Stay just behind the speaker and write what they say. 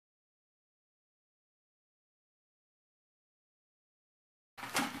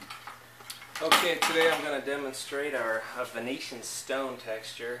Okay, today I'm going to demonstrate our Venetian Stone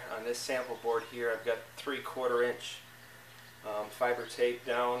texture. On this sample board here I've got 3/4 inch fiber tape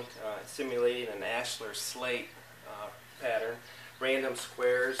down, simulating an ashlar slate pattern, random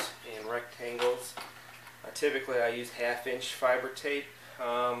squares and rectangles. Typically I use 1/2 inch fiber tape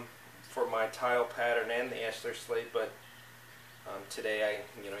for my tile pattern and the ashlar slate, but today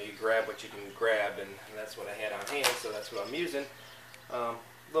you grab what you can grab, and that's what I had on hand, so that's what I'm using. A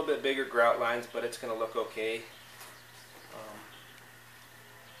little bit bigger grout lines, but it's going to look okay.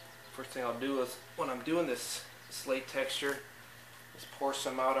 First thing I'll do is, when I'm doing this slate texture, is pour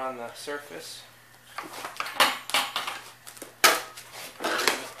some out on the surface.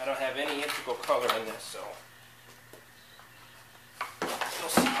 I don't have any integral color in this, so you'll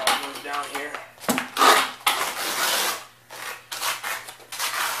see how it goes down here.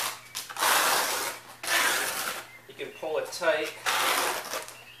 You can pull it tight.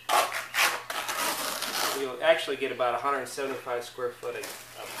 You'll actually get about 175 square foot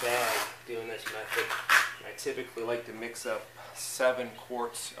of bag doing this method. I typically like to mix up 7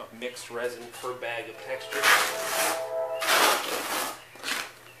 quarts of mixed resin per bag of texture.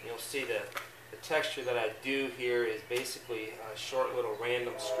 You'll see the texture that I do here is basically short little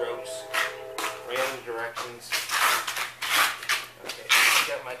random strokes, random directions. Okay,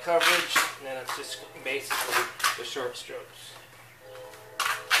 got my coverage, and then it's just basically the short strokes.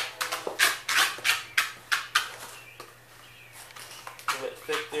 A bit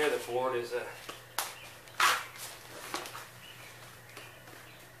thick there. The board is a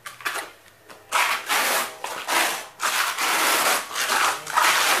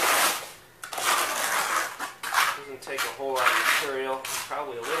doesn't take a whole lot of material.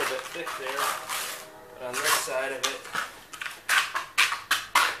 Probably a little bit thick there, but on this side of it,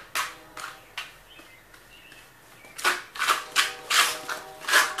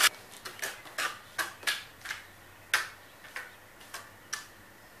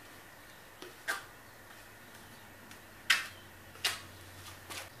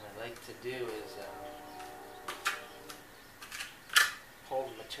 to do is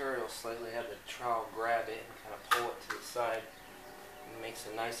hold the material slightly, have the trowel grab it and kind of pull it to the side. It makes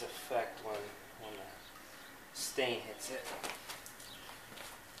a nice effect when the stain hits it.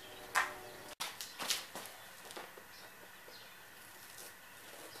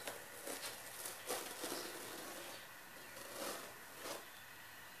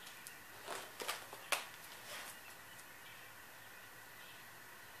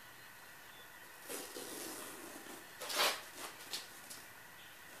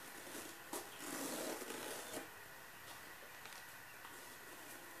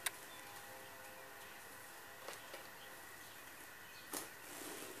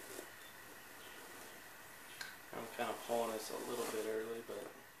 I'm kind of pulling this a little bit early, but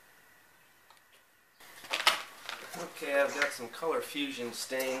okay, I've got some color fusion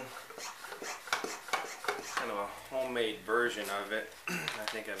stain, kind of a homemade version of it. I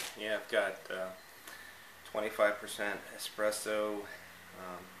think I've got 25% espresso,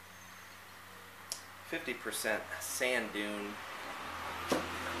 50% sand dune, and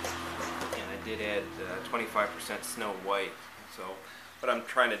I did add 25% snow white. So what I'm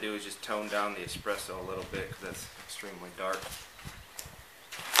trying to do is just tone down the espresso a little bit because that's extremely dark.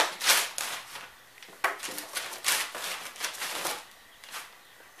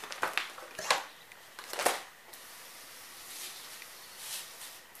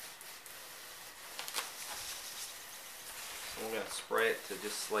 So I'm going to spray it to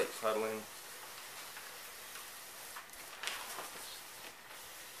just slight puddling.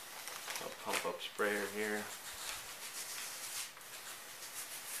 A pump up sprayer here.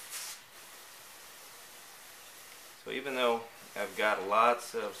 So even though I've got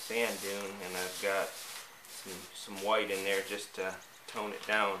lots of sand dune and I've got some white in there just to tone it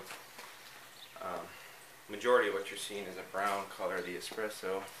down, majority of what you're seeing is a brown color of the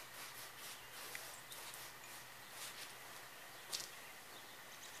espresso.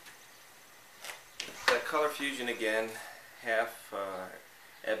 That color fusion again, half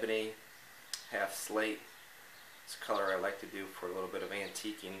ebony, half slate. It's a color I like to do for a little bit of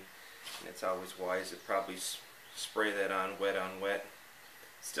antiquing, and it's always wise to probably spray that on wet.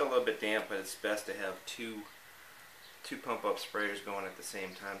 Still a little bit damp, but it's best to have two pump up sprayers going at the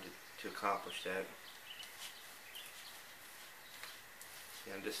same time to accomplish that.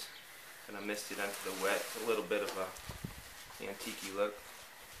 Yeah, I'm just going to mist it onto the wet, a little bit of a antique-y look.